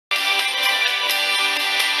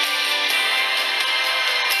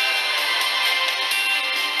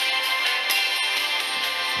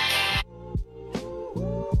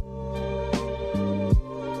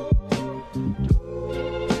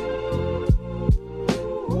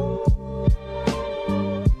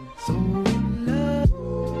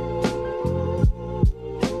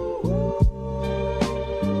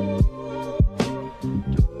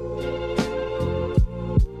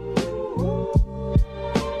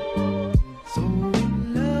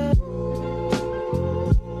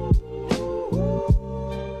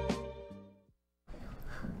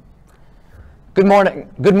Good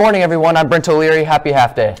morning, everyone. I'm Brent O'Leary. Happy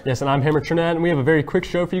half day. Yes, and I'm Hammer Knet, and we have a very quick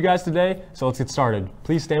show for you guys today, so let's get started.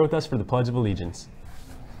 Please stand with us for the Pledge of Allegiance.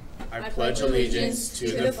 I pledge allegiance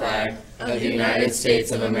to the flag of the United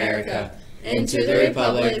States of America and to the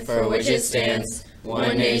republic for which it stands,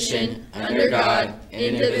 one nation, under God,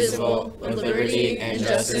 indivisible, with liberty and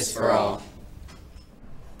justice for all.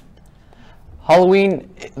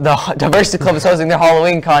 Halloween, the Diversity Club is hosting their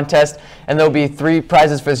Halloween contest, and there will be 3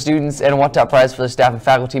 prizes for the students and 1 top prize for the staff and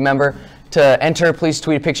faculty member. To enter, please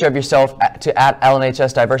tweet a picture of yourself to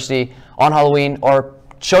 @LNHS Diversity on Halloween, or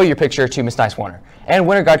show your picture to Miss Nice Warner. And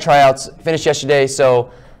Winter Guard tryouts finished yesterday,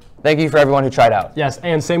 so thank you for everyone who tried out. Yes,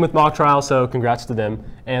 and same with mock trial, so congrats to them.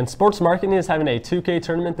 And Sports Marketing is having a 2K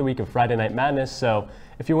tournament the week of Friday Night Madness, so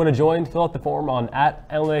if you want to join, fill out the form on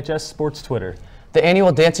 @LNHS Sports Twitter. The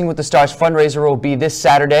annual Dancing with the Stars fundraiser will be this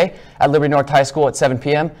Saturday at Liberty North High School at 7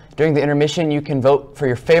 p.m. During the intermission, you can vote for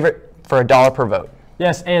your favorite for $1 per vote.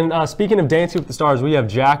 Yes, and speaking of Dancing with the Stars, we have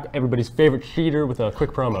Jack, everybody's favorite cheater, with a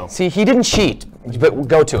quick promo. See, he didn't cheat, but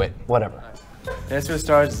go to it. Whatever. Dancing with the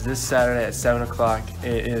Stars is this Saturday at 7 o'clock.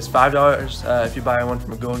 It is $5 if you buy one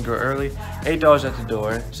from a Golden Girl early, $8 at the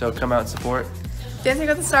door, so come out and support. Dancing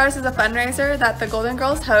with the Stars is a fundraiser that the Golden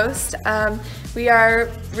Girls host. We are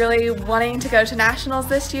really wanting to go to nationals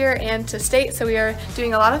this year and to state, so we are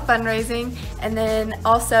doing a lot of fundraising, and then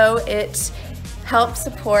also it helps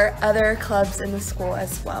support other clubs in the school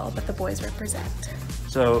as well that the boys represent.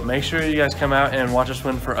 So make sure you guys come out and watch us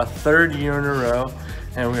win for a 3rd year in a row,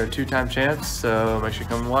 and we are 2-time champs, so make sure you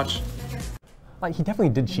come and watch. Like, he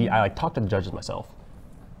definitely did cheat. I talked to the judges myself.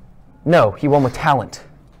 No, he won with talent.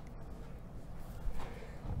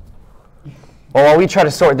 Well, while we try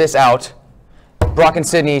to sort this out, Brock and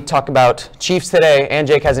Sydney talk about Chiefs today, and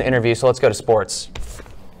Jake has an interview, so let's go to sports.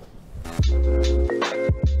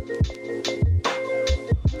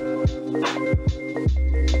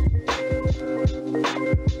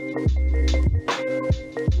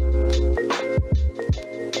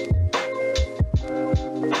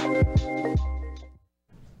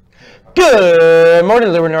 Good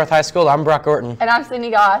morning, Liberty North High School. I'm Brock Orton. And I'm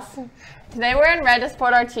Sydney Goss. Today we're in red to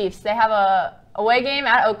support our Chiefs. They have a away game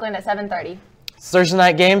at Oakland at 7:30. It's a Thursday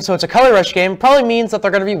night game, so it's a color rush game. Probably means that they're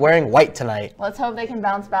going to be wearing white tonight. Let's hope they can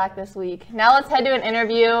bounce back this week. Now let's head to an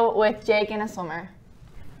interview with Jake and a swimmer.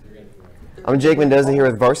 I'm Jake Mendoza here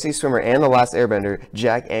with varsity swimmer and the last airbender,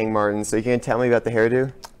 Jack Martin. So you can tell me about the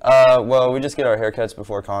hairdo? Well, we just get our haircuts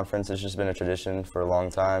before conference. It's just been a tradition for a long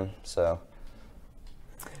time, so.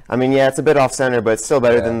 I mean, yeah, it's a bit off-center, but it's still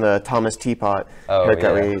better than the Thomas Teapot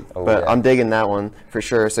haircut but I'm digging that one for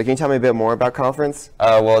sure. So can you tell me a bit more about conference?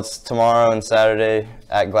 Well, it's tomorrow and Saturday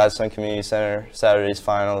at Gladstone Community Center. Saturday's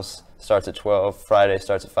finals starts at 12. Friday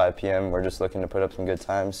starts at 5 p.m. We're just looking to put up some good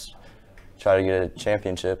times, try to get a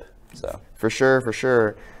championship. So. For sure, for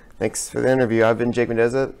sure. Thanks for the interview. I've been Jake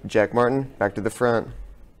Mendoza. Jack Martin, back to the front.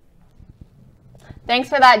 Thanks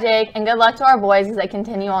for that, Jake, and good luck to our boys as they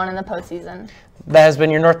continue on in the postseason. That has been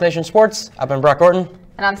your North Nation Sports. I've been Brock Orton.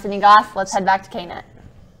 And I'm Sydney Goss. Let's head back to Knet.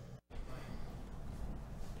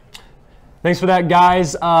 Thanks for that,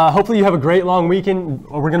 guys. Hopefully you have a great long weekend.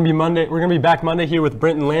 We're going to be back Monday here with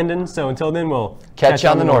Brent and Landon. So until then, we'll catch you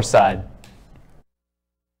on the north side.